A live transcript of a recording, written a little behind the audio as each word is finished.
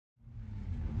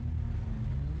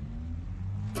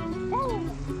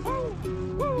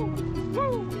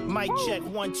Mic check,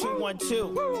 1 2 1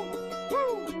 2.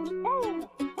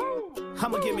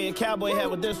 I'ma give me a cowboy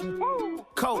hat with this one.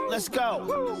 Colt, let's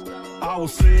go. I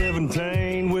was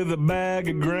 17 with a bag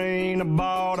of grain I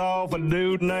bought off a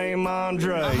dude named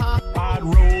Andre. I'd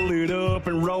roll it up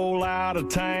and roll out of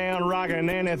town, rocking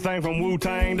anything from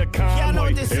Wu-Tang to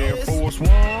Conway. Air Force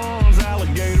Ones,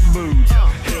 alligator boots.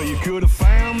 Hell, you could have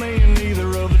found me in either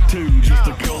of the two. Just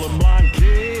a colorblind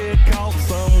kid caught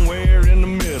somewhere in the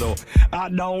middle. I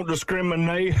don't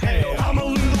discriminate. Hell, I'm a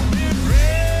little bit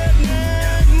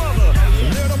redneck mother,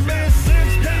 little bit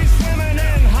 6-piece swimming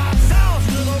in hot sauce,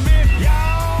 little bit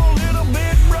y'all, little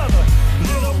bit brother,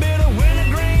 little bit of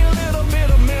wintergreen, little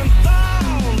bit of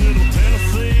menthol, little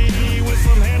Tennessee with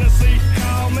some Hennessy.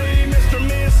 Call me Mr.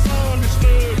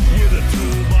 Misunderstood with a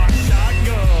toolbox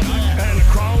shotgun and a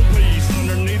chrome piece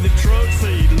underneath the truck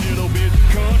seat. Little bit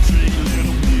country,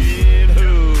 little bit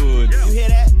hood. You hear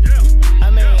that? I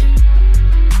mean,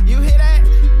 you hear that?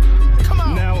 Come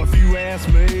on. Now if you ask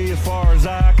me, as far as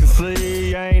I can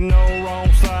see, ain't no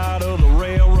wrong side of the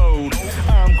railroad.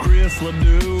 I'm Chris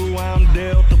Ledoux, I'm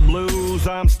Delta Blues.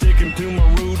 I'm sticking to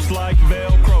my roots like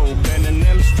Velcro, bending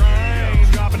them strings,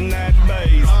 dropping that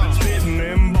bass, spitting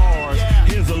them bars.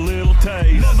 Here's a little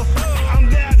taste. I'm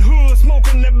that hood,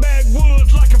 smoking that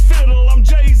backwoods like a fiddle. I'm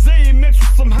Jay-Z mixed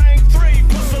with some Hank 3,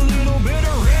 plus a little bit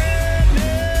of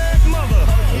redneck mother,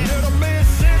 little bit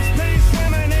 6-piece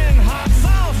swimming in hot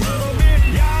sauce, little bit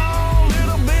y'all,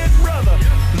 little bit brother,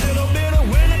 little bit of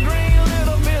wintergreen,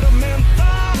 little bit of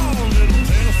menthol, little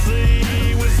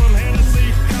Tennessee with some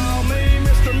Hennessy. Call me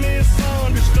Mr.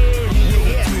 Misunderstood with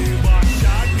a toolbox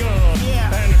shotgun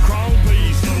and a chrome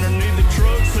piece underneath the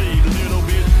truck seat. Little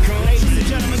bit country. Ladies and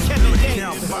gentlemen, Kevin Gates.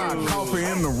 Campfire coffee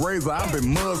in the razor. I've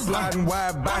been mudsliding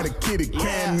wide by the kitty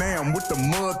can now with the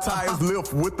mud tires,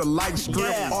 lift with the light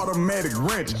strip, automatic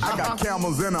wrench. I got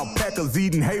camels and alpacas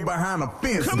eating hay behind a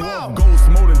fence. Dwarf ghosts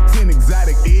more than 10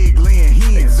 exotic egg laying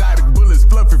hens. Exotic bullets,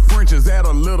 fluffy Frenches, add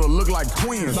a little, look like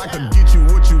twins. I can get you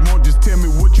what you want, just tell me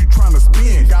what you trying to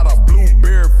spend. Got a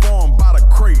blueberry farm by the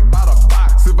crate, by the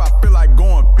box. If I feel like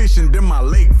going fishing, then my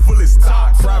lake fully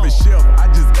stocked. Private chef, I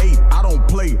just ate, I don't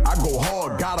play, I go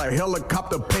hard. Got a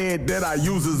helicopter pad that I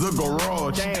use as a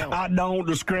garage. I don't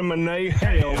discriminate.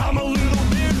 Hell, I'm a little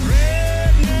bit